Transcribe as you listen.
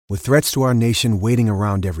With threats to our nation waiting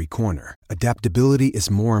around every corner, adaptability is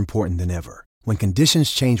more important than ever. When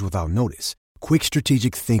conditions change without notice, quick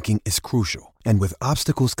strategic thinking is crucial. And with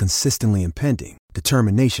obstacles consistently impending,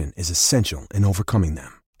 determination is essential in overcoming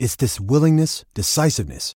them. It's this willingness,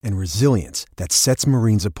 decisiveness, and resilience that sets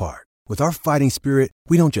Marines apart. With our fighting spirit,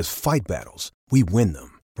 we don't just fight battles, we win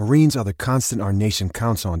them. Marines are the constant our nation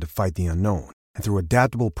counts on to fight the unknown. And through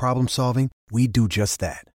adaptable problem solving, we do just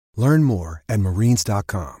that. Learn more at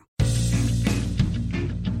marines.com.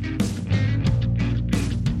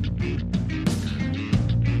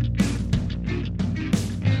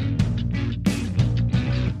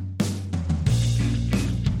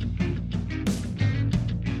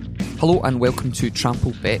 Hello and welcome to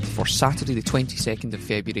Trampled Bet for Saturday the 22nd of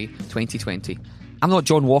February 2020. I'm not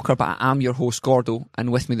John Walker, but I am your host Gordo,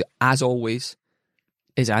 and with me as always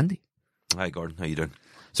is Andy. Hi Gordon, how you doing?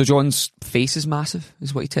 So John's face is massive,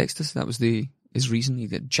 is what he texted us. That was his reason. He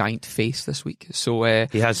got a giant face this week. So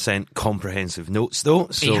he has sent comprehensive notes though.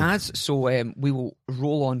 He has, so we will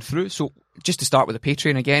roll on through. So just to start with the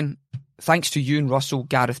Patreon again, thanks to Ewan Russell,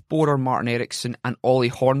 Gareth Borer, Martin Eriksson and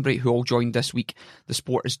Ollie Hornbury who all joined this week. The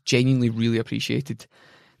sport is genuinely really appreciated.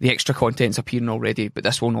 The extra content's appearing already, but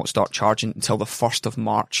this will not start charging until the 1st of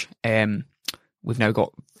March. We've now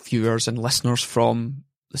got viewers and listeners from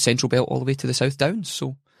the Central Belt all the way to the South Downs,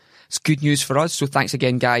 so it's good news for us. So thanks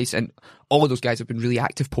again, guys, and all of those guys have been really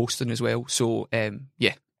active posting as well, so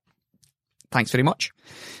yeah, thanks very much.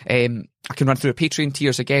 I can run through the Patreon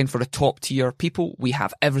tiers again. For the top tier people, we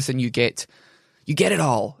have everything you get. You get it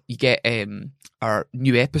all. You get our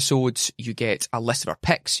new episodes, you get a list of our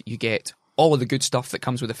picks, you get all of the good stuff that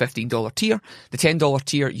comes with the $15 tier. The $10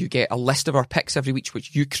 tier, you get a list of our picks every week,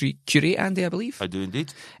 which you curate, Andy, I believe. I do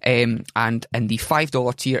indeed. And in the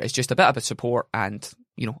 $5 tier is just a bit of a support and,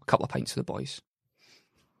 you know, a couple of pints for the boys.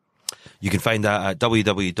 You can find that at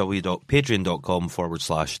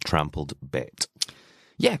www.patreon.com/trampledbet.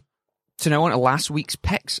 Yeah. So now on to last week's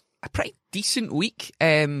picks. A pretty decent week,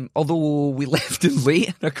 although we left it late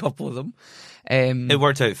in a couple of them. It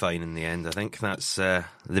worked out fine in the end, I think. That's the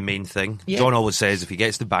main thing. Yeah. John always says if he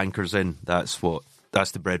gets the bankers in, that's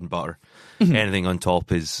the bread and butter. Anything on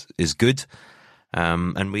top is good.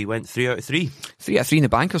 And we went 3 out of 3. 3 out of 3 in the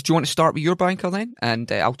bankers. Do you want to start with your banker then?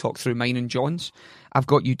 And I'll talk through mine and John's. I've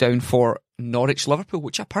got you down for Norwich Liverpool,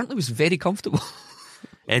 which apparently was very comfortable.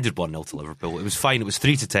 Ended 1-0 to Liverpool. It was fine. It was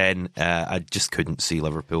 3-10. I just couldn't see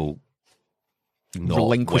Liverpool not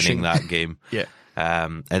winning that game. Yeah.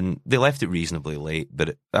 And they left it reasonably late,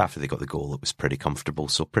 but after they got the goal, it was pretty comfortable.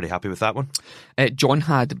 So pretty happy with that one. John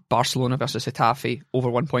had Barcelona versus Getafe over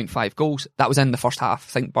 1.5 goals. That was in the first half.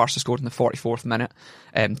 I think Barca scored in the 44th minute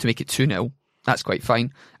to make it 2-0. That's quite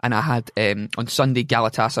fine. And I had on Sunday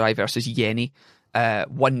Galatasaray versus Yeni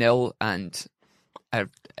 1-0, and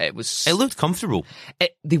it looked comfortable.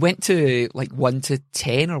 They went to like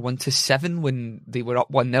 1-10 or 1-7 when they were up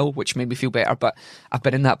 1-0, which made me feel better. But I've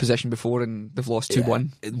been in that position before and they've lost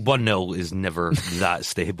 2-1. 1-0 is never that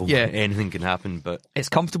stable. Yeah. Anything can happen, but it's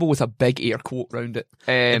comfortable with a big air quote round it.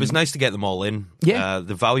 It was nice to get them all in. Yeah.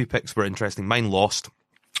 The value picks were interesting. Mine lost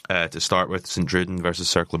to start with. St. Druden versus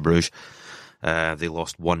Cercle Bruges. They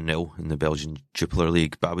lost 1-0 in the Belgian Jupiler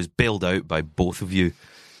League, but I was bailed out by both of you.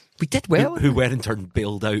 We did well. Who were in turn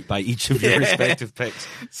bailed out by each of your respective picks.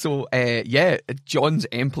 So, John's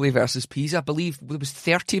Empoli versus Pisa, I believe there was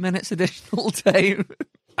 30 minutes additional time.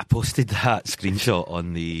 I posted that screenshot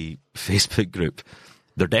on the Facebook group.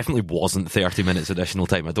 There definitely wasn't 30 minutes additional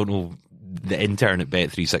time. I don't know, the intern at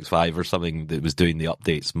Bet365 or something that was doing the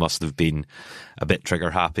updates must have been a bit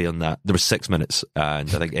trigger happy on that. There was 6 minutes,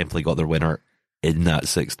 and I think Empoli got their winner in that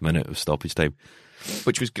 6th minute of stoppage time.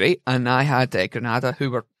 Which was great. And I had Granada,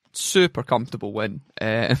 who were super comfortable win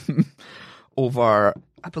over,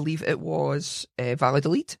 I believe it was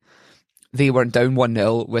Valladolid. They were down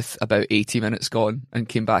 1-0 with about 80 minutes gone and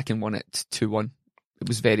came back and won it 2-1.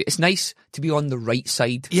 It's nice to be on the right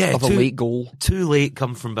side of a late goal. Too late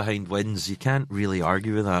come from behind wins. You can't really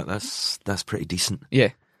argue with that. That's pretty decent. Yeah.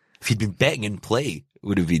 If you'd been betting in play, it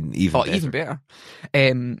would have been even better. Even better.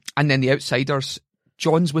 And then the outsiders,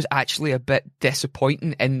 John's was actually a bit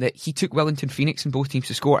disappointing in that he took Wellington Phoenix and both teams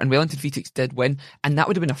to score, and Wellington Phoenix did win, and that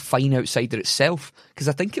would have been a fine outsider itself, because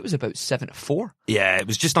I think it was about 7-4. Yeah, it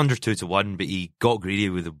was just under 2-1, but he got greedy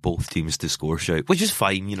with both teams to score shout, which is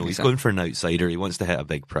fine. You know, he's going for an outsider. He wants to hit a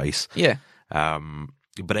big price. Yeah.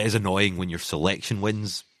 But it is annoying when your selection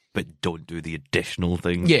wins, but don't do the additional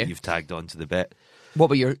things that you've tagged onto the bet. What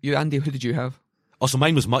about you, Andy? Who did you have? Also,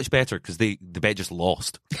 mine was much better because the bet just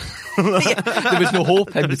lost. There was no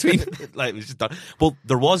hope in between. Like, it was just done. Well,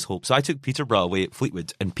 there was hope. So I took Peterborough away at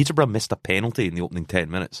Fleetwood, and Peterborough missed a penalty in the opening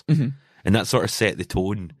 10 minutes. Mm-hmm. And that sort of set the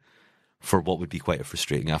tone for what would be quite a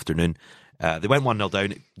frustrating afternoon. They went 1-0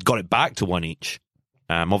 down, got it back to 1 each.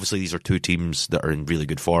 Obviously, these are two teams that are in really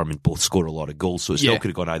good form and both score a lot of goals, so it still could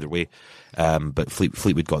have gone either way. But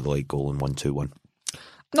Fleetwood got the late goal and won 2-1.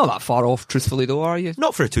 Not that far off, truthfully, though, are you?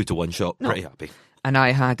 Not for a 2-1 shot. No. Pretty happy. And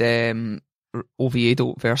I had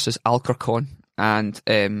Oviedo versus Alcorcon, and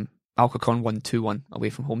Alcorcon won 2-1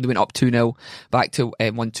 away from home. They went up 2-0, back to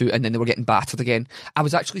 1-2, and then they were getting battered again. I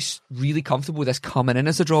was actually really comfortable with this coming in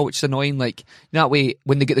as a draw, which is annoying. Like, that way,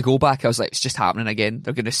 when they get the goal back, I was like, it's just happening again.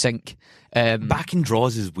 They're going to sink. Back in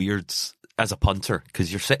draws is weird as a punter,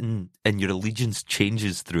 because you're sitting and your allegiance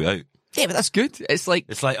changes throughout. Yeah, but that's good. It's like,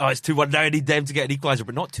 oh, it's 2-1 now, I need them to get an equaliser,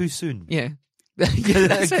 but not too soon. Yeah.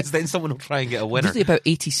 Because then someone will try and get a winner. Usually about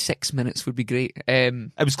 86 minutes would be great.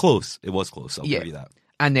 It was close. It was close. I'll give you that.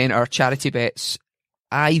 And then our charity bets.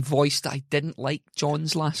 I voiced I didn't like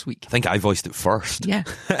John's last week. I think I voiced it first. Yeah.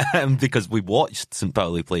 Because we watched St.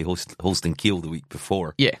 Pauli play Holstein Kiel the week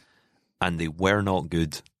before. Yeah. And they were not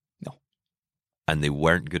good. No. And they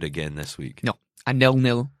weren't good again this week. No. A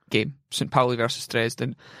 0-0 game. St. Pauli versus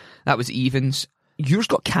Dresden. That was evens. Yours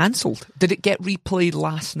got cancelled. Did it get replayed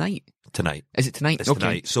last night? Tonight. Is it tonight? It's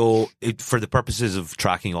tonight. So for the purposes of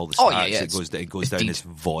tracking all the stats, it goes down as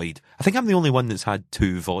void. I think I'm the only one that's had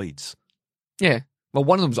 2 voids. Yeah. Well,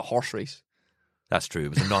 one of them was a horse race. That's true. It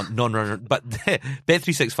was a non-runner. But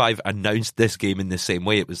Bet365 announced this game in the same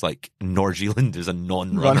way. It was like Norgeland is a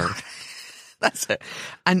non-runner. That's it.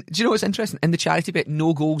 And do you know what's interesting? In the charity bet,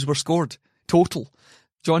 no goals were scored. Total.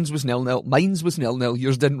 John's was 0-0. Mine's was 0-0.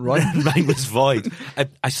 Yours didn't run. Mine was void.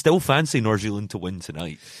 I still fancy Norgeland to win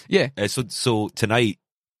tonight. Yeah. So tonight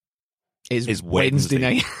is Wednesday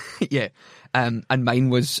night. Yeah. And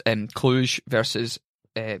mine was Cluj versus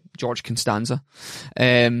George Constanza.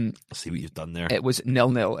 I see what you've done there. It was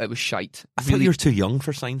 0-0. It was shite. I thought you were too young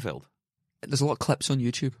for Seinfeld. There's a lot of clips on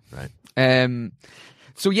YouTube. Right.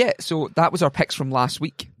 So that was our picks from last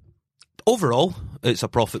week. Overall, it's a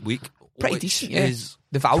profit week. Pretty decent, yeah.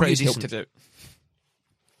 The values helped it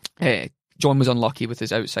out. John was unlucky with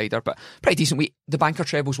his outsider, but pretty decent week. The banker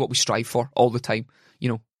treble is what we strive for all the time. You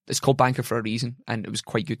know, it's called banker for a reason, and it was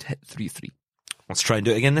quite good to hit 3-3. Let's try and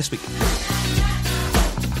do it again this week.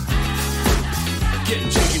 Getting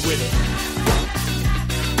jiggy with it.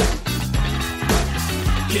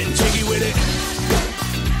 Getting jiggy with it.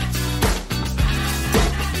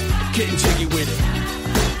 Getting jiggy with it.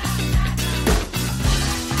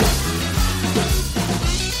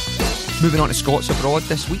 Moving on to Scots abroad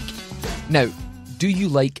this week. Now, do you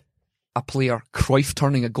like a player Cruyff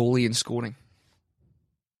turning a goalie and scoring?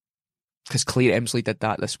 Because Claire Emsley did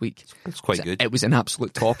that this week. It's quite good. It was an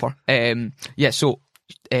absolute topper. So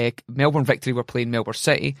Melbourne Victory were playing Melbourne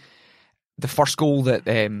City. The first goal that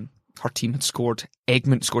her team had scored,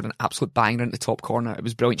 Egmont scored an absolute banger in the top corner. It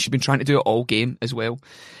was brilliant. She'd been trying to do it all game as well.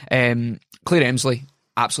 Claire Emsley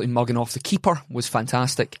absolutely mugging off. The keeper was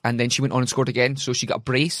fantastic. And then she went on and scored again. So she got a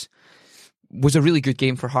brace. Was a really good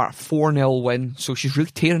game for her. 4-0 win. So she's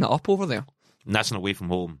really tearing it up over there. And that's an away from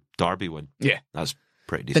home Derby win. Yeah. That's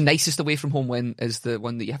pretty decent. The nicest away from home win is the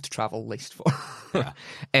one that you have to travel least for. Yeah.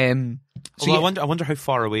 So I wonder how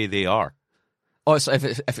far away they are. Oh, so if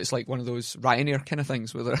it's like one of those Ryanair kind of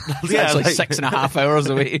things where they're yeah, it's like 6.5 hours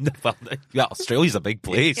away. Well, yeah, Australia's a big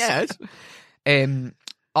place. Yeah.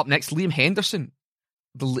 Up next, Liam Henderson.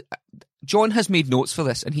 John has made notes for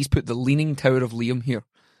this, and he's put the Leaning Tower of Liam here.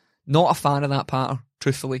 Not a fan of that patter,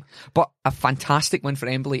 truthfully, but a fantastic win for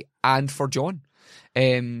Embley and for John.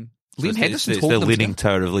 Liam Henderson it's the Leaning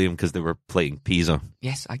Tower of Liam because they were playing Pisa.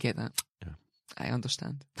 Yes, I get that. Yeah. I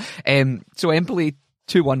understand. So Embley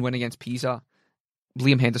 2-1 win against Pisa.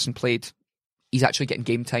 Liam Henderson played. He's actually getting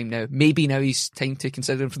game time now. Maybe now he's time to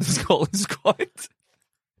consider him for the Scotland squad.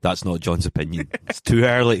 That's not John's opinion. It's too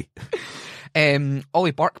early.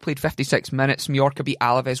 Ollie Burke played 56 minutes. Mallorca beat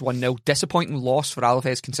Alaves 1-0. Disappointing loss for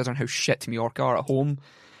Alaves considering how shit Mallorca are at home.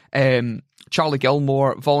 Charlie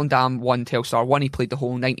Gilmore, Volendam won, Telstar 1. He played the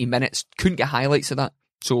whole 90 minutes. Couldn't get highlights of that,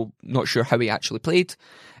 so not sure how he actually played.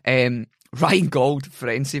 Ryan Gauld,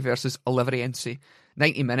 Firenze versus Oliveirense,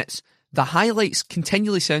 90 minutes. The highlights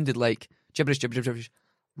continually sounded like gibberish.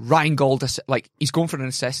 Ryan Gauld, like, he's going for an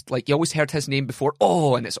assist. Like, you always heard his name before,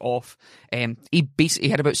 and it's off. He basically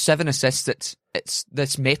had about 7 assists. It's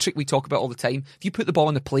this metric we talk about all the time. If you put the ball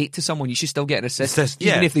on the plate to someone, you should still get an assist,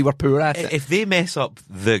 even if they were poor at it. If they mess up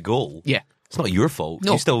the goal, yeah, It's not your fault.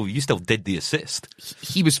 No. You still did the assist.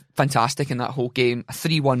 He was fantastic in that whole game. A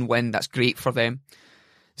 3-1 win, that's great for them.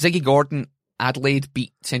 Ziggy Gordon, Adelaide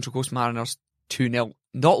beat Central Coast Mariners 2-0.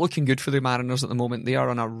 Not looking good for the Mariners at the moment. They are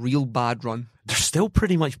on a real bad run. They're still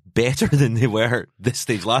pretty much better than they were this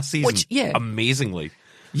stage last season. Which, yeah. Amazingly.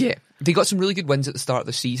 Yeah, they got some really good wins at the start of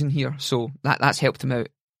the season here, so that's helped them out.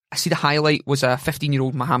 I see the highlight was a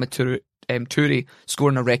 15-year-old Mohamed Toure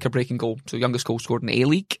scoring a record-breaking goal, so youngest goal scored in the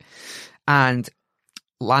A-League. And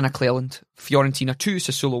Lana Cleland, Fiorentina 2,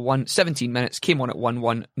 Sassuolo 1, 17 minutes, came on at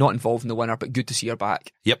 1-1, not involved in the winner, but good to see her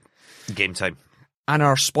back. Yep, game time. And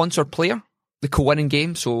our sponsored player, the co-winning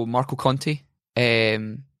game, so Marco Conte,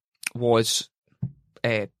 was...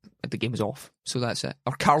 the game was off, so that's it.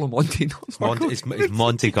 Or Carlo Monte. It's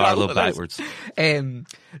Monte Carlo backwards.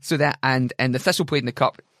 So that, and the Thistle played in the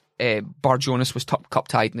Cup. Bar Jonas was cup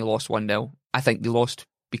tied and they lost 1-0. I think they lost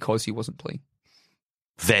because he wasn't playing.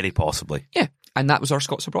 Very possibly. Yeah, and that was our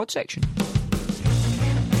Scots Abroad section.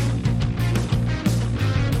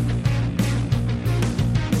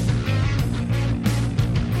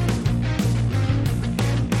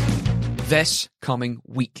 This coming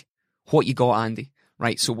week, what you got, Andy?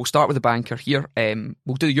 Right, so we'll start with the banker here.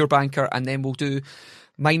 We'll do your banker and then we'll do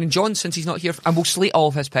mine and John since he's not here. And we'll slate all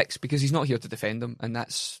of his picks because he's not here to defend them. And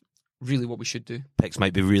that's really what we should do. Picks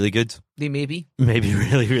might be really good. They may be. Maybe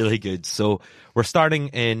really, really good. So we're starting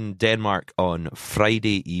in Denmark on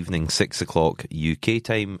Friday evening, 6 o'clock UK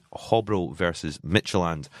time. Hobro versus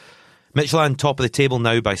Midtjylland. Midtjylland top of the table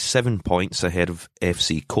now by 7 points ahead of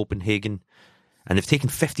FC Copenhagen. And they've taken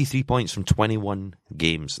 53 points from 21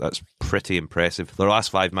 games. That's pretty impressive. Their last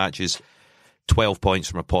 5 matches, 12 points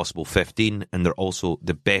from a possible 15. And they're also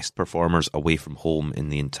the best performers away from home in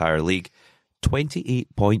the entire league.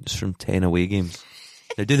 28 points from 10 away games.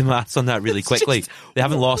 Now do the maths on that really quickly. They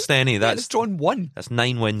haven't lost any. That's drawn 1. That's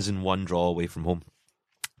 9 wins and 1 draw away from home.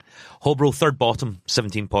 Hobro, third bottom,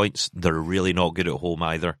 17 points. They're really not good at home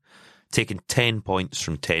either. Taking 10 points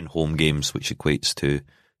from 10 home games, which equates to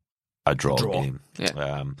a draw game.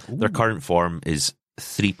 Yeah. Their current form is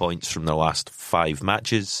 3 points from their last 5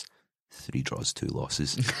 matches. 3 draws, 2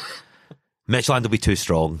 losses. Midtjylland will be too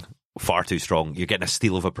strong. Far too strong. You're getting a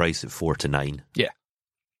steal of a price at 4-9. Yeah.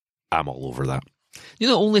 I'm all over that. You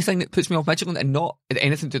know, the only thing that puts me off Midtjylland, and not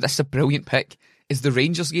anything to do, this is a brilliant pick, is the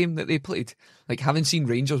Rangers game that they played. Like, having seen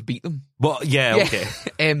Rangers beat them. Well, yeah,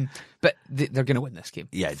 okay. But they're going to win this game.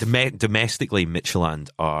 Yeah, domestically, Midtjylland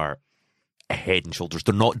are head and shoulders.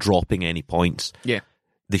 They're not dropping any points. Yeah.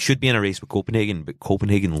 They should be in a race with Copenhagen, but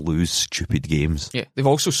Copenhagen lose stupid games. Yeah, they've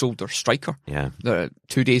also sold their striker. Yeah.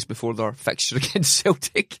 2 days before their fixture against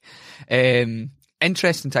Celtic.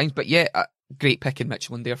 Interesting times, but yeah, a great pick in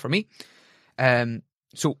Midtjylland there for me.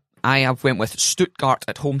 So I have went with Stuttgart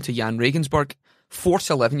at home to Jan Regensburg.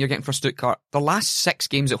 4-11 you're getting for Stuttgart. The last 6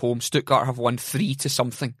 games at home, Stuttgart have won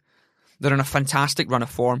 3-something. They're in a fantastic run of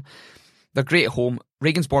form. They're great at home.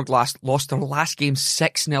 Regensburg lost their last game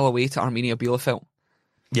 6-0 away to Arminia Bielefeld.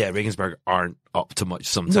 Yeah, Regensburg aren't up to much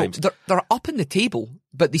sometimes. No, they're up in the table,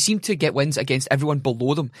 but they seem to get wins against everyone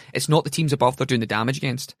below them. It's not the teams above they're doing the damage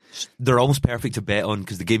against. They're almost perfect to bet on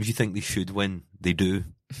because the games you think they should win, they do.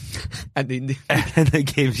 And then and the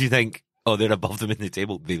games you think, oh, they're above them in the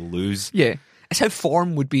table, they lose. Yeah. It's how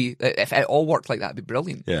form would be. If it all worked like that, it'd be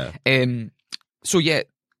brilliant. Yeah. So yeah,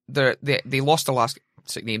 they lost the last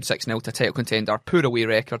game 6-0 to title contender, poor away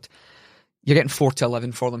record. You're getting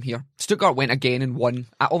 4-11 for them here. Stuttgart went again and won.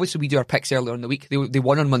 Obviously, we do our picks earlier in the week. They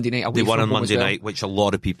won on Monday night. They won on Monday night, which a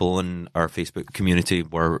lot of people in our Facebook community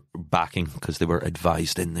were backing because they were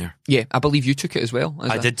advised in there. Yeah, I believe you took it as well.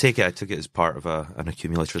 I did take it. I took it as part of an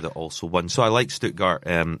accumulator that also won. So I like Stuttgart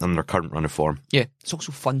and their current run of form. Yeah, it's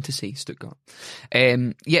also fun to say Stuttgart.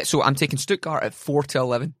 Yeah, so I'm taking Stuttgart at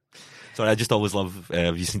 4-11. Sorry, I just always love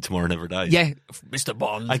have you seen Tomorrow Never Dies? Yeah, Mr.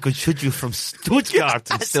 Bond. I could shoot you from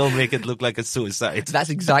Stuttgart and still make it look like a suicide. That's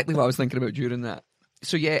exactly what I was thinking about during that.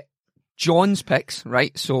 So yeah, John's picks,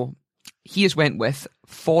 right? So he has went with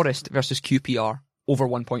Forest versus QPR over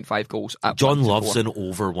 1.5 goals. John loves an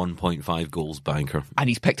over 1.5 goals banker. And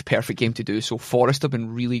he's picked a perfect game to do. So Forest have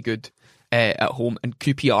been really good at home, and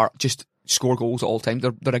QPR just score goals all the time.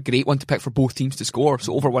 They're a great one to pick for both teams to score,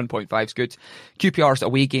 so over 1.5 is good. QPR's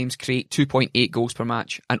away games create 2.8 goals per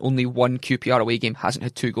match, and only one QPR away game hasn't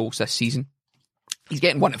had 2 goals this season. He's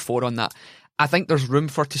getting 1 at 4 on that. I think there's room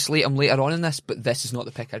for to slate him later on in this, but this is not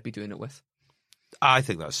the pick I'd be doing it with. I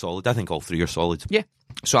think that's solid. I think all 3 are solid. Yeah.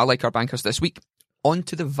 So I like our bankers this week. On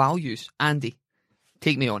to the values. Andy,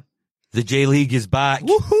 take me on. The J-League is back.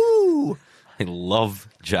 Woohoo! I love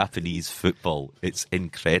Japanese football. It's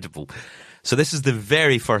incredible. So this is the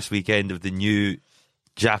very first weekend of the new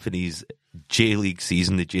Japanese J-League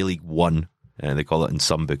season, the J-League 1. They call it in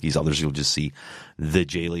some bookies. Others you'll just see the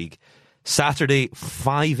J-League. Saturday,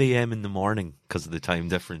 5 a.m. in the morning because of the time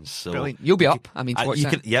difference. So Brilliant. You'll be up. I mean, to watch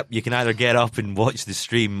that. You can either get up and watch the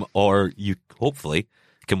stream, or you hopefully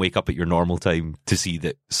can wake up at your normal time to see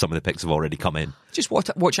that some of the picks have already come in. Just watch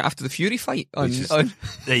it after the Fury fight on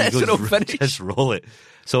there you go. Just roll it.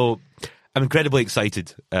 So I'm incredibly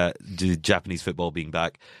excited to Japanese football being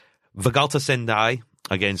back. Vegalta Sendai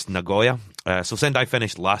against Nagoya. So Sendai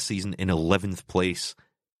finished last season in 11th place,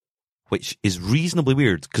 which is reasonably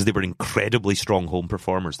weird because they were incredibly strong home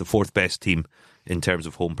performers, the 4th best team in terms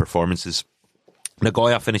of home performances.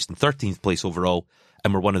 Nagoya finished in 13th place overall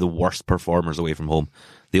and were one of the worst performers away from home.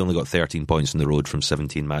 They only got 13 points on the road from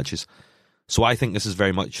 17 matches. So I think this is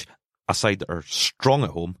very much a side that are strong at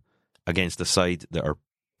home against a side that are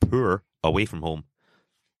poor away from home.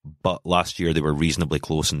 But last year they were reasonably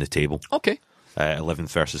close in the table. Okay. 11th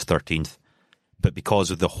versus 13th. But because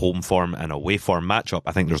of the home form and away form matchup,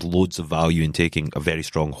 I think there's loads of value in taking a very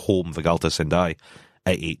strong home Vegalta Sendai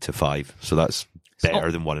at 8-5. So that's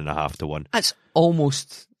better than 1.5 to 1. That's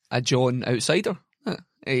almost a John outsider.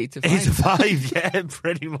 8-5. 8-5, yeah,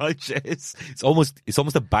 pretty much. It's almost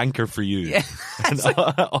a banker for you. Yeah. And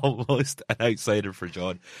almost an outsider for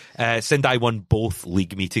John. Sendai won both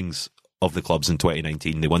league meetings of the clubs in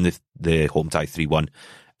 2019. They won the home tie 3-1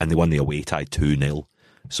 and they won the away tie 2-0.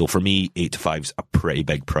 So for me, 8-5's a pretty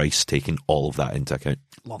big price, taking all of that into account.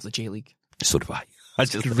 Love the J-League. So do I.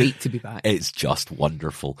 It's great to be back. It's just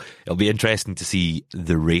wonderful. It'll be interesting to see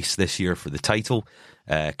the race this year for the title.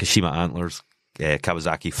 Kashima Antlers,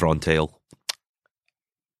 Kawasaki Frontale,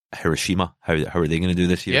 Hiroshima. How are they going to do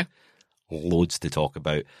this year? Yeah. Loads to talk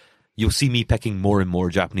about. You'll see me picking more and more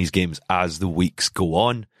Japanese games as the weeks go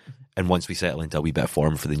on. And once we settle into a wee bit of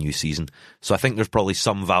form for the new season. So I think there's probably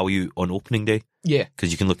some value on opening day. Yeah.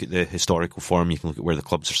 Because you can look at the historical form, you can look at where the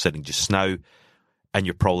clubs are sitting just now, and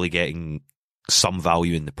you're probably getting some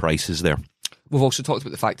value in the prices there. We've also talked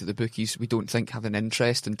about the fact that the bookies, we don't think, have an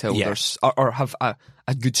interest until there's, or have a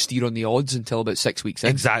good steer on the odds until about 6 weeks in.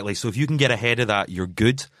 Exactly. So if you can get ahead of that, you're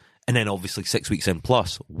good. And then obviously 6 weeks in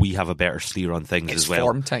plus, we have a better steer on things as well. It's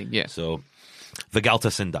form time, yeah. So, Vegalta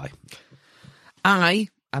Sendai.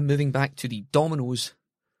 I'm moving back to the Domino's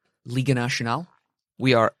Liga Nacional.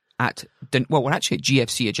 We are we're actually at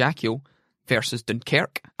GFC Ajaccio versus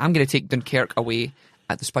Dunkirk. I'm going to take Dunkirk away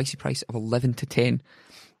at the spicy price of 11-10.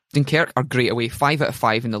 Dunkirk are great away,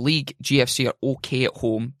 5/5 in the league. GFC are okay at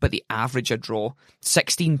home, but they average a draw,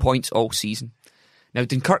 16 points all season. Now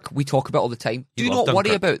Dunkirk, we talk about all the time. Do not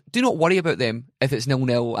worry about them if it's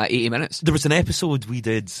 0-0 at 80 minutes. There was an episode we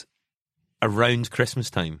did around Christmas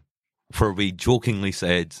time where we jokingly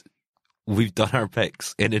said we've done our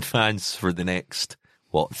picks in advance for the next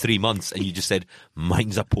 3 months, and you just said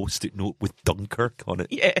mine's a post-it note with Dunkirk on it.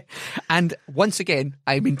 Yeah, and once again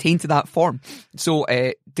I maintain to that form. So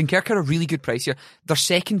Dunkirk are a really good price here. They're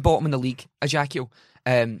second bottom in the league, Ajaccio.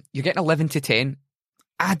 You're getting 11-10.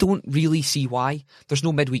 I don't really see why. There's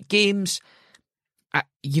no midweek games.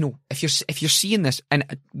 If you're seeing this, and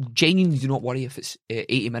genuinely do not worry if it's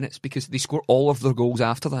 80 minutes, because they score all of their goals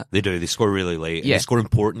after that. They do. They score really late. Yeah. They score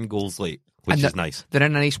important goals late, which is nice. They're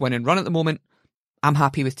in a nice winning run at the moment. I'm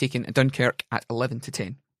happy with taking Dunkirk at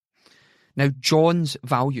 11-10. Now, John's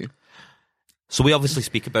value. So we obviously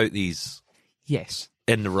speak about these. Yes.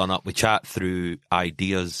 In the run-up, we chat through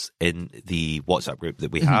ideas in the WhatsApp group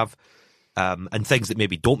that we have, and things that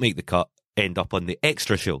maybe don't make the cut end up on the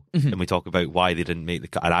extra show, and we talk about why they didn't make the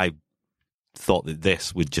cut. And I thought that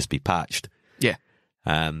this would just be patched. Yeah.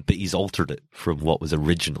 But he's altered it from what was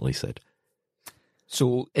originally said.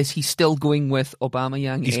 So is he still going with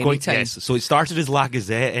Aubameyang anytime? Yes. So it started as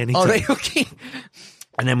Lacazette anytime. All right, okay.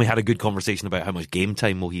 And then we had a good conversation about how much game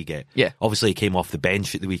time will he get. Yeah. Obviously, he came off the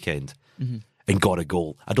bench at the weekend and got a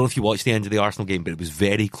goal. I don't know if you watched the end of the Arsenal game, but it was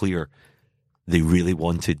very clear they really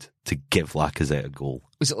wanted to give Lacazette a goal.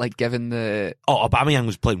 Was it like giving the... Oh, Aubameyang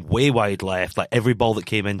was playing way wide left. Like every ball that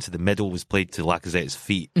came into the middle was played to Lacazette's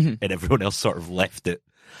feet, and everyone else sort of left it.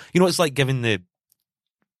 You know, it's like giving the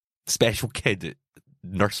special kid at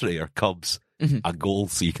nursery or Cubs a goal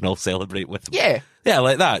so you can all celebrate with him. Yeah. Yeah,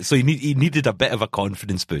 like that. So he needed a bit of a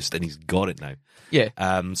confidence boost, and he's got it now. Yeah.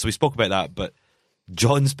 So we spoke about that, but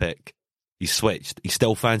John's pick, he switched. He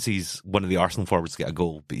still fancies one of the Arsenal forwards to get a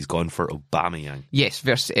goal, but he's gone for Aubameyang. Yes,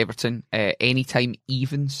 versus Everton. Anytime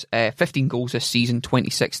evens. 15 goals this season,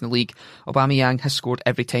 26 in the league. Aubameyang has scored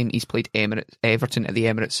every time he's played Everton at the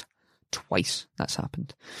Emirates. Twice that's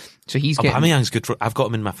happened. So he's getting... Aubameyang's good for... I've got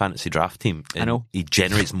him in my fantasy draft team. I know. He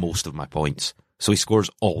generates most of my points. So he scores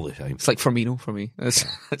all the time. It's like Firmino for me.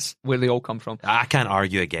 That's where they all come from. I can't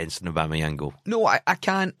argue against an Aubameyang goal. No, I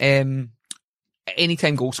can't.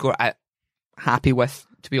 Anytime goal scorer, I'm happy with,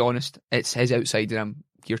 to be honest. It's his outsider I'm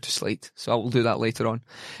here to slate. So I will do that later on.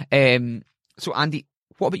 So Andy,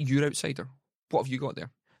 what about your outsider? What have you got there?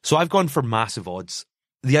 So I've gone for massive odds.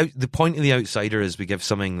 The point of the outsider is we give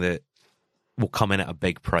something that will come in at a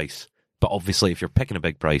big price. But obviously, if you're picking a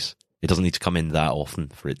big price, it doesn't need to come in that often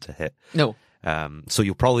for it to hit. No. So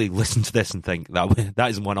you'll probably listen to this and think that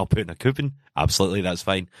isn't one I'll put in a coupon. Absolutely, that's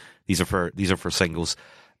fine. These are for singles.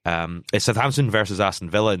 It's Southampton versus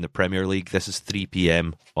Aston Villa in the Premier League. This is 3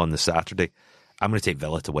 p.m. on the Saturday. I'm going to take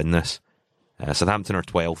Villa to win this. Southampton are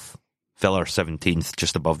 12th. Villa are 17th,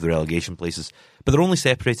 just above the relegation places. But they're only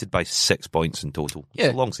separated by 6 points in total. Yeah.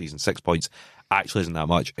 It's a long season. 6 points actually isn't that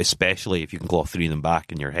much, especially if you can claw 3 of them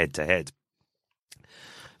back in your head-to-head.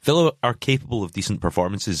 Villa are capable of decent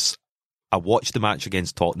performances. I watched the match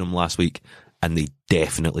against Tottenham last week, and they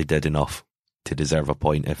definitely did enough to deserve a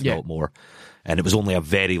point, if not more. And it was only a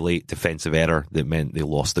very late defensive error that meant they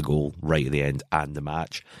lost the goal right at the end and the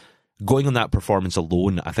match. Going on that performance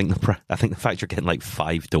alone, I think the fact you're getting like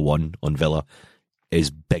 5-1 on Villa is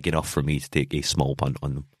big enough for me to take a small punt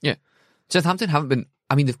on them. Yeah. Southampton haven't been,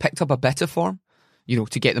 I mean, they've picked up a bit of form,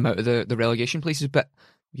 to get them out of the relegation places, but,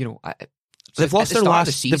 they've lost their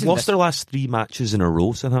last 3 matches in a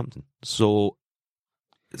row, Southampton. So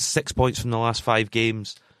 6 points from the last 5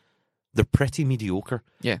 games. They're pretty mediocre.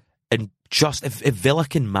 Yeah. And just if Villa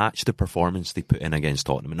can match the performance they put in against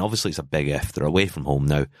Tottenham, and obviously it's a big if, they're away from home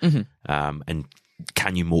now, and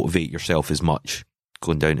can you motivate yourself as much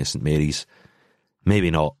going down to St Mary's? Maybe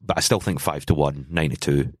not, but I still think 5-1,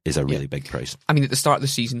 9-2 is a really big price. I mean, at the start of the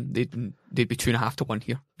season, they'd be 2.5-1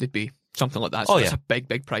 here. They'd be something like that. So it's a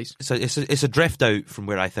big price. It's a drift out from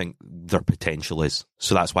where I think their potential is.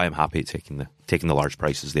 So that's why I'm happy at taking the large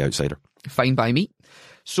price as the outsider. Fine by me.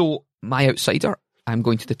 So my outsider, I'm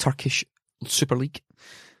going to the Turkish Super League.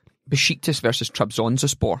 Besiktas versus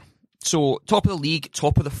Trabzonspor. So top of the league,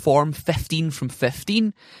 top of the form, 15 from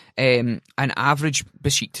 15. An average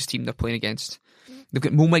Besiktas team they're playing against. They've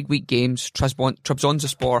got midweek games.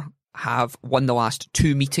 Trabzonspor have won the last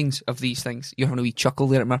 2 meetings of these things. You're having a wee chuckle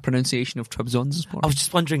there at my pronunciation of Trabzonspor. I was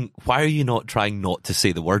just wondering, why are you not trying not to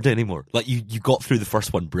say the word anymore? Like you got through the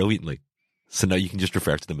first one brilliantly. So now you can just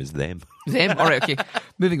refer to them as them. Them? All right, okay.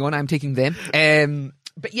 Moving on, I'm taking them.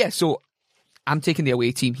 But yeah, so I'm taking the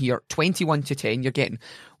away team here. 21-10 you're getting.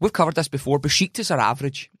 We've covered this before. Besiktas are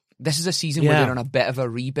average. This is a season where they're on a bit of a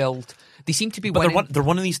rebuild. They seem to be winning. They're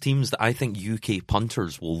one of these teams that I think UK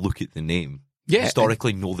punters will look at the name. Yeah.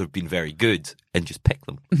 Historically know they've been very good and just pick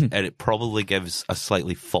them. And it probably gives a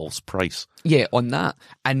slightly false price. Yeah, on that.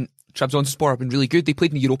 And Trabzonspor have been really good. They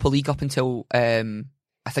played in the Europa League up until...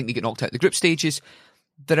 I think they get knocked out of the group stages.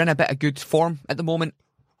 They're in a bit of good form at the moment.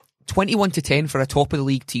 21-10 for a top of the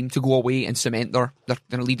league team to go away and cement their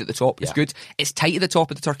lead at the top is good. It's tight at the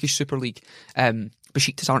top of the Turkish Super League.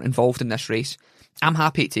 Besiktas aren't involved in this race. I'm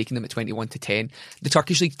happy at taking them at 21-10. The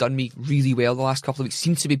Turkish League's done me really well the last couple of weeks.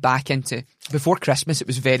 Seems to be back into... Before Christmas, it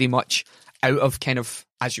was very much out of kind of,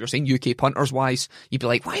 as you were saying, UK punters wise. You'd be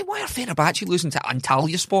like, why are Fenerbahce losing to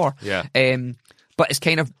Antalyaspor? Yeah. But it's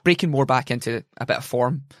kind of breaking more back into a bit of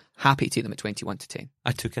form. Happy to take them at 21-10.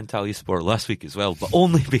 I took Antalyaspor last week as well, but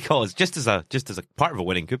only because just as a part of a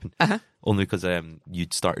winning coupon. Only because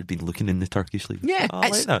you'd started been looking in the Turkish league. Yeah, I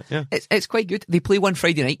like that. Yeah, it's quite good. They play one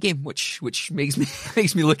Friday night game, which makes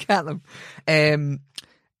me look at them.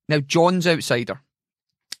 Now John's outsider.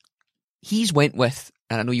 He's went with,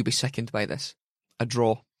 and I know you'll be sickened by this, a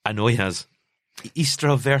draw. I know he has.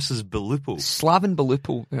 Istra versus Belupo. Slaven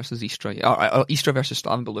Belupo versus Istra. Or Istra versus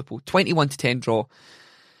Slaven Belupo. 21-10 draw.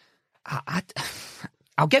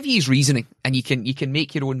 I'll give you his reasoning, and you can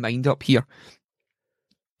make your own mind up here.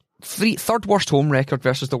 Third worst home record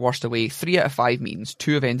versus the worst away. 3 out of 5 meetings.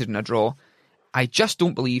 2 have ended in a draw. I just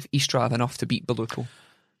don't believe Istra have enough to beat Belupo.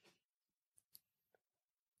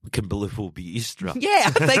 Can Belupo beat Istra? Yeah, I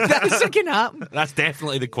think that's going to happen. That's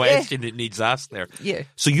definitely the question that needs asked there. Yeah.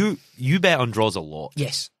 So you bet on draws a lot.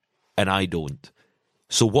 Yes. And I don't.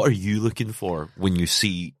 So what are you looking for when you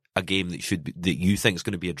see a game that you think is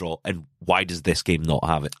going to be a draw, and why does this game not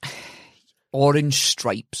have it? Orange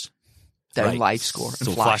stripes down Right. live score and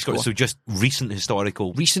So flash score. So just recent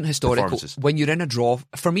historical performances. When you're in a draw,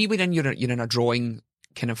 for me, when you're in a drawing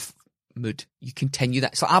kind of mood, you continue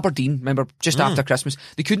that. So Aberdeen, remember, just after Christmas,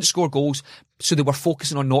 they couldn't score goals, so they were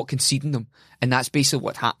focusing on not conceding them, and that's basically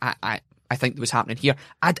what I think was happening here.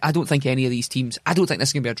 I don't think any of these teams, I don't think this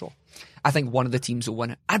is going to be a draw. I think one of the teams will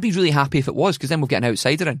win it. I'd be really happy if it was, because then we'll get an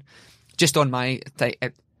outsider in. Just on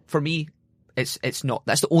for me, it's not.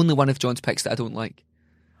 That's the only one of John's picks that I don't like.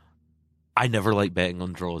 I never like betting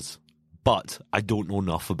on draws, but I don't know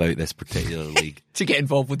enough about this particular league To get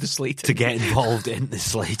involved with the slating. to get involved in the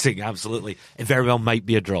slating. Absolutely, it very well might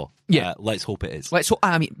be a draw. Yeah. Let's hope it is. Let's hope.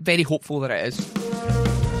 I mean, very hopeful that it is.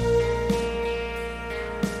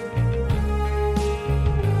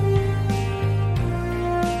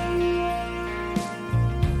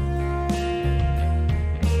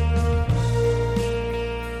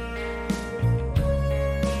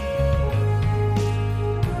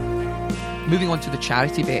 Moving on to the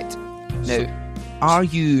charity bet. Now, are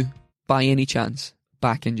you, by any chance,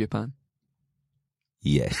 back in Japan?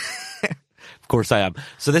 Yes. Of course I am.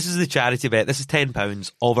 So this is the charity bet. This is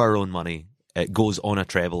 £10 of our own money. It goes on a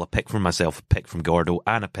treble, a pick from myself, a pick from Gordo,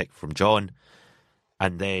 and a pick from John.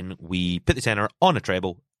 And then we put the tenner on a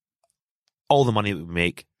treble. All the money that we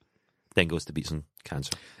make then goes to Beats and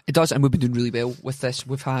Cancer. It does, and we've been doing really well with this.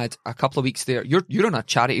 We've had a couple of weeks there. You're on a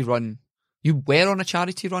charity run. You were on a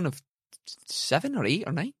charity run of 7 or 8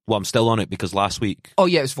 or 9? Well, I'm still on it because last week... Oh,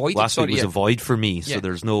 yeah, it was voided. Last week was a void for me, Yeah. so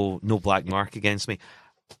there's no black mark against me.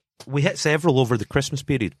 We hit several over the Christmas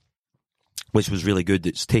period, which was really good.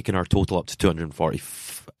 It's taken our total up to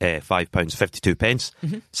 £245.52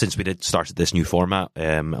 since we started this new format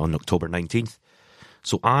on October 19th.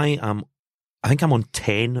 So I think I'm on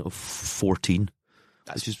 10 of 14,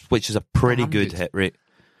 which is a pretty good hit rate.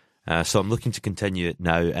 So I'm looking to continue it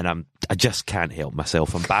now, and I just can't help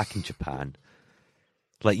myself. I'm back in Japan.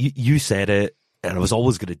 Like you said it, and I was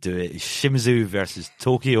always going to do it. It's Shimizu versus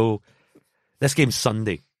Tokyo. This game's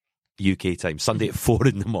Sunday, UK time. Sunday at 4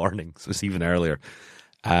 a.m, so it's even earlier.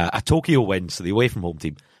 A Tokyo win, so the away from home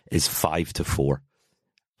team is 5-4.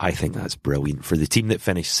 I think that's brilliant for the team that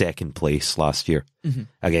finished second place last year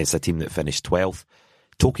against a team that finished 12th.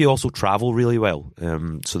 Tokyo also travel really well,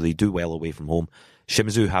 so they do well away from home.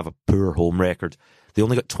 Shimizu have a poor home record. They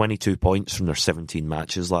only got 22 points from their 17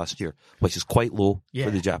 matches last year, which is quite low for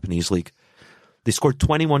the Japanese league. They scored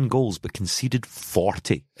 21 goals but conceded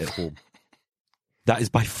 40 at home. That is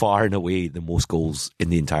by far and away the most goals in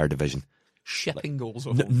the entire division. Shipping goals.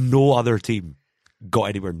 No other team got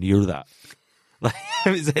anywhere near that. Like,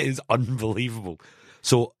 it is unbelievable.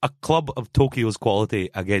 So a club of Tokyo's quality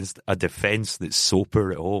against a defence that's so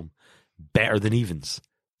poor at home, better than evens.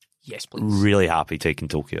 Yes, please. Really happy taking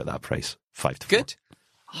Tokyo at that price. 5-4. Good.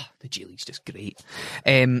 Oh, the G League's just great.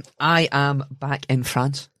 I am back in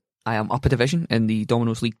France. I am up a division in the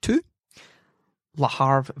Domino's League 2. Le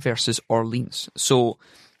Havre versus Orleans. So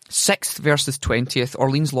 6th versus 20th.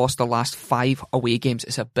 Orleans lost their last 5 away games.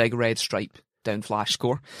 It's a big red stripe down flash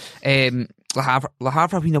score. Le Havre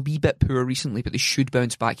have been a wee bit poor recently, but they should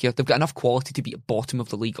bounce back here. They've got enough quality to beat a bottom of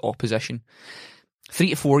the league opposition.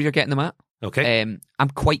 3-4 you're getting them at. Okay. I'm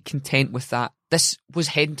quite content with that. This was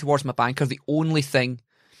heading towards my banker. The only thing,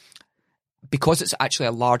 because it's actually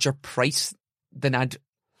a larger price than I'd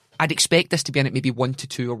expect this to be in at maybe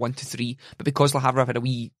 1-2 or 1-3, but because Le Havre have had a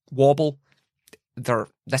wee wobble,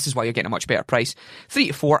 this is why you're getting a much better price.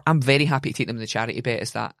 3-4, I'm very happy to take them in the charity bet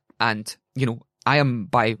as that. And, I am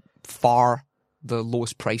by far the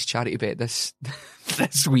lowest price charity bet this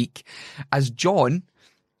week, as John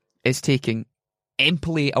is taking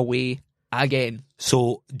Empoli away again.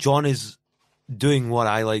 So John is doing what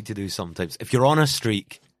I like to do sometimes. If you're on a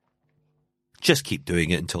streak, just keep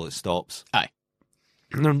doing it until it stops. Aye.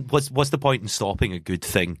 What's the point in stopping a good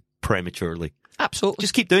thing prematurely? Absolutely.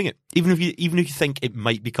 Just keep doing it. Even if you think it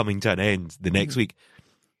might be coming to an end the next week,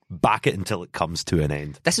 back it until it comes to an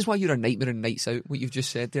end. This is why you're a nightmare in Nights Out, what you've just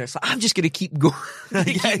said there. It's like, I'm just going to keep going.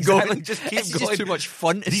 Exactly. Just keep It's going. just too much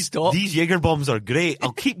fun to stop. These Jaeger bombs are great.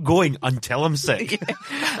 I'll keep going until I'm sick.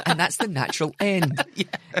 And that's the natural end.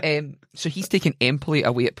 So he's taking Empoli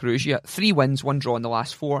away at Perugia. 3 wins, 1 draw in the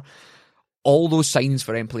last 4. All those signs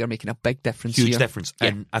for Empoli are making a big difference Huge here. difference. Yeah.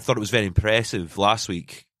 And I thought it was very impressive last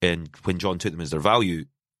week, and when John took them as their value,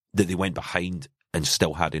 that they went behind and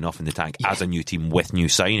still had enough in the tank as a new team with new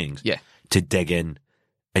signings to dig in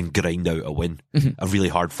and grind out a win. A really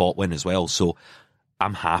hard fought win as well. So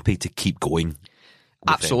I'm happy to keep going.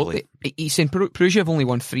 Absolutely. He's saying Perugia have only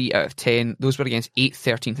won 3 out of 10. Those were against 8th,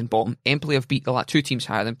 13th and bottom. Empoli have beat the last 2 teams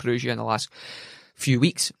higher than Perugia in the last few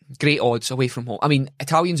weeks. Great odds away from home. I mean,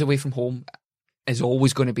 Italians away from home is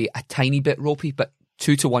always going to be a tiny bit ropey, but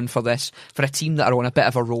 2-1 for this, for a team that are on a bit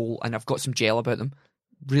of a roll and have got some gel about them.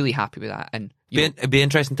 Really happy with that. And it'd be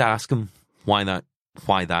interesting to ask him why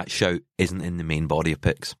that shout isn't in the main body of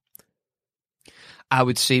picks. I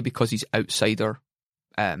would say because he's outsider.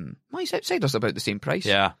 He's outsider's about the same price.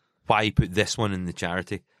 Yeah. Why he put this one in the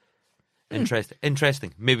charity.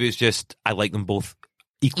 Interesting. Maybe it's just I like them both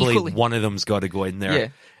equally. One of them's got to go in there. Yeah.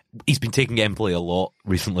 He's been taking Empoli a lot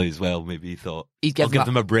recently as well. Maybe he thought, He'd I'll give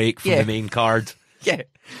them a break from the main card. Yeah,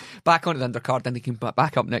 back onto the undercard, then they can put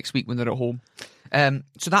back up next week when they're at home.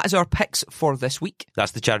 So that is our picks for this week.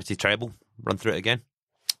 That's the charity treble. Run through it again.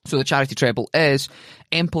 So the charity treble is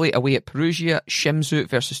Empoli away at Perugia, Shimizu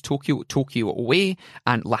versus Tokyo away,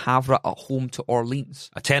 and Le Havre at home to Orleans.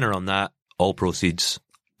 A tenner on that. All proceeds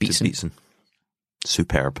to Beatson.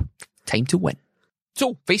 Superb. Time to win.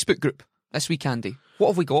 So, Facebook group this week, Andy. What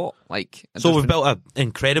have we got? So we've built an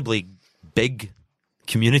incredibly big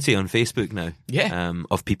community on Facebook now. Yeah.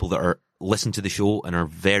 Of people that listen to the show and are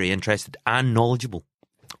very interested and knowledgeable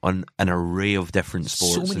on an array of different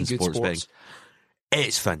sports so many and good sports betting. sports.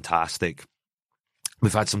 It's fantastic.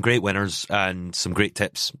 We've had some great winners and some great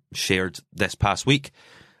tips shared this past week.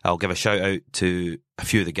 I'll give a shout out to a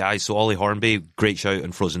few of the guys. So Ollie Hornby, great shout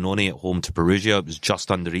on Frosinone at home to Perugia. It was just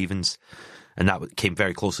under evens. And that came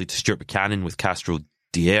very closely to Stuart Buchanan with Castro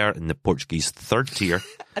Dier in the Portuguese third tier.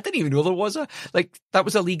 I didn't even know there was that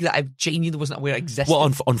was a league that I genuinely wasn't aware existed.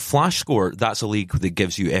 Well, on Flash Score, that's a league that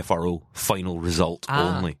gives you FRO final result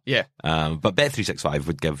only. Yeah. But Bet365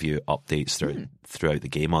 would give you updates throughout the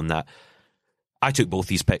game on that. I took both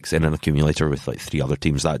these picks in an accumulator with 3 other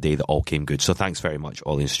teams that day that all came good. So thanks very much,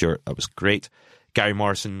 Ollie and Stuart. That was great. Gary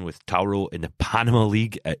Morrison with Tauro in the Panama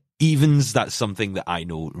League at evens. That's something that I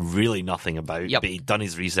know really nothing about. Yep. But he'd done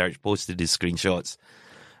his research, posted his screenshots,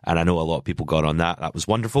 and I know a lot of people got on that. That was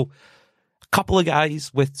wonderful. A couple of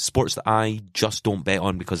guys with sports that I just don't bet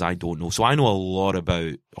on because I don't know. So I know a lot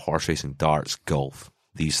about horse racing, darts, golf,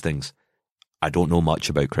 these things. I don't know much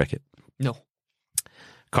about cricket. No.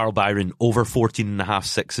 Carl Byron, over 14.5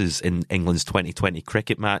 sixes in England's 2020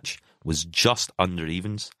 cricket match, was just under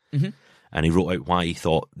evens. Mm-hmm. And he wrote out why he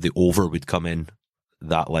thought the over would come in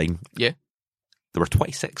that line. Yeah. There were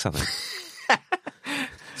 26, I think.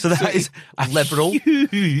 So that is a liberal,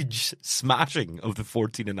 huge smashing of the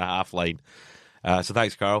 14.5 line. So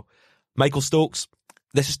thanks, Carl. Michael Stokes,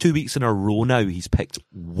 this is 2 weeks in a row now. He's picked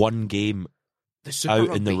one game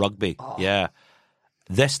out in the rugby. Oh. Yeah.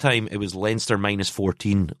 This time it was Leinster minus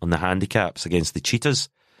 14 on the handicaps against the Cheetahs.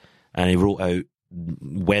 And he wrote out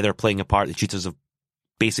weather playing a part. The Cheetahs have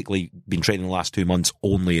basically been training the last 2 months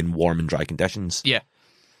only in warm and dry conditions. Yeah.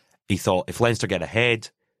 He thought if Leinster get ahead,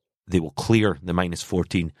 they will clear the minus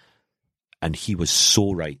 14. And he was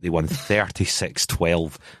so right. They won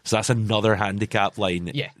 36-12. So that's another handicap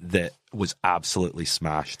line that was absolutely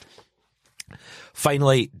smashed.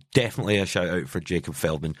 Finally, definitely a shout out for Jacob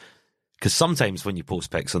Feldman. Because sometimes when you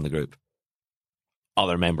post picks on the group,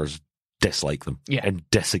 other members dislike them and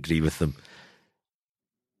disagree with them.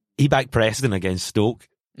 He backed Preston against Stoke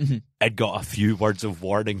and got a few words of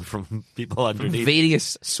warning from people underneath.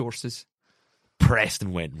 Various sources.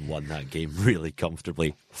 Preston went and won that game really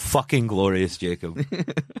comfortably. Fucking glorious, Jacob.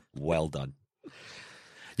 Well done.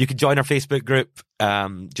 You can join our Facebook group.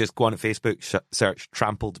 Just go on to Facebook, search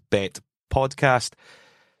Trampled Bet Podcast.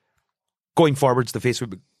 Going forwards, the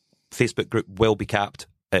Facebook group will be capped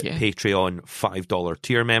at Patreon $5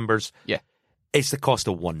 tier members. Yeah. It's the cost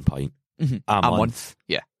of 1 pint a month.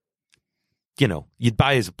 Yeah. You know, you'd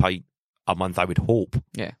buy us a pint a month, I would hope.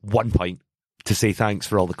 Yeah. 1 pint to say thanks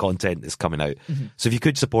for all the content that's coming out. So if you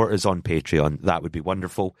could support us on Patreon, that would be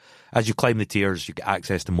wonderful. As you climb the tiers, you get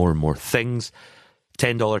access to more and more things.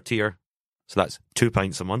 $10 tier, so that's 2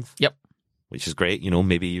 pints a month. Yep. Which is great. You know,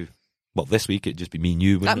 maybe this week it'd just be me and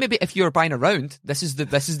you. That maybe if you're buying a round, this is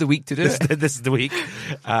the week to do it. This is the week.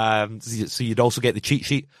 So you'd also get the cheat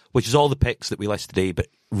sheet, which is all the picks that we list today, but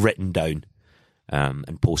written down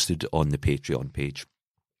and posted on the Patreon page.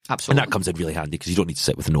 Absolutely. And that comes in really handy because you don't need to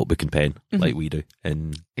sit with a notebook and pen like we do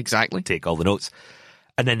and take all the notes.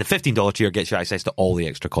 And then the $15 tier gets you access to all the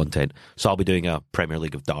extra content. So I'll be doing a Premier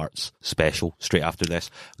League of Darts special straight after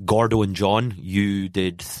this. Gordo and John, you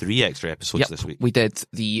did 3 extra episodes this week. We did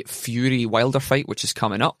the Fury Wilder fight, which is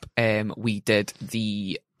coming up. We did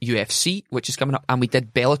the UFC, which is coming up. And we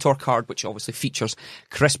did Bellator card, which obviously features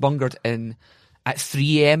Chris Bungard at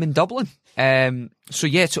 3 AM in Dublin. So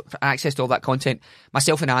for access to all that content,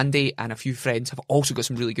 myself and Andy and a few friends have also got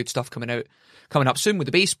some really good stuff coming up soon with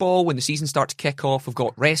the baseball. When the season starts to kick off, we've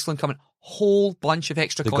got wrestling coming, whole bunch of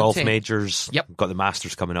extra content. The golf majors, we've got the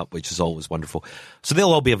Masters coming up, which is always wonderful. So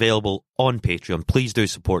they'll all be available on Patreon. Please do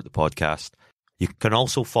support the podcast. You can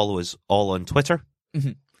also follow us all on Twitter.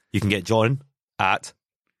 You can get John at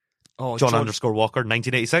John_Walker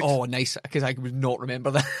 1986. Oh, nice, because I would not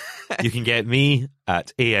remember that. You can get me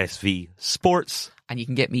at ASV Sports. And you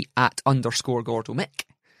can get me at _Gordo Mick.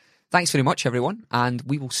 Thanks very much, everyone, and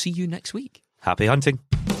we will see you next week. Happy hunting.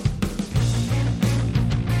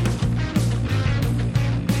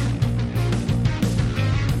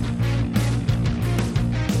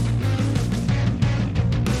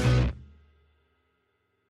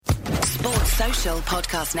 Official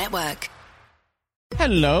Podcast Network.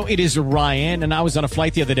 Hello, it is Ryan, and I was on a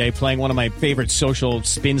flight the other day playing one of my favorite social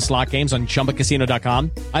spin slot games on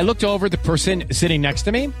ChumbaCasino.com. I looked over at the person sitting next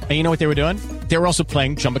to me, and you know what they were doing? They were also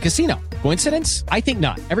playing Chumba Casino. Coincidence? I think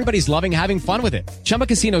not. Everybody's loving having fun with it. Chumba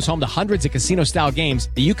Casino is home to hundreds of casino-style games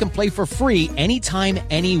that you can play for free anytime,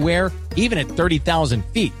 anywhere, even at 30,000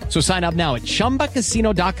 feet. So sign up now at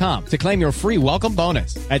ChumbaCasino.com to claim your free welcome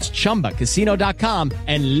bonus. That's ChumbaCasino.com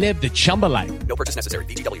and live the Chumba life. No purchase necessary.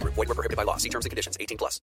 VGW. Void where prohibited by law. See terms and conditions.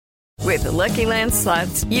 18+. With the Lucky Land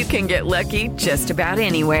Slots, you can get lucky just about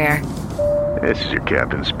anywhere. This is your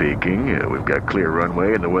captain speaking. We've got clear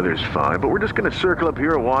runway and the weather's fine, but we're just going to circle up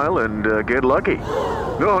here a while and get lucky.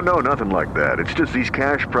 No, nothing like that. It's just these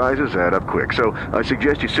cash prizes add up quick. So I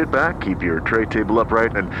suggest you sit back, keep your tray table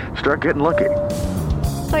upright, and start getting lucky.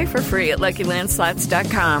 Play for free at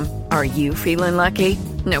LuckyLandSlots.com. Are you feeling lucky?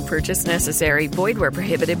 No purchase necessary. Void where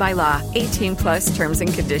prohibited by law. 18+ terms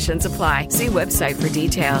and conditions apply. See website for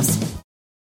details.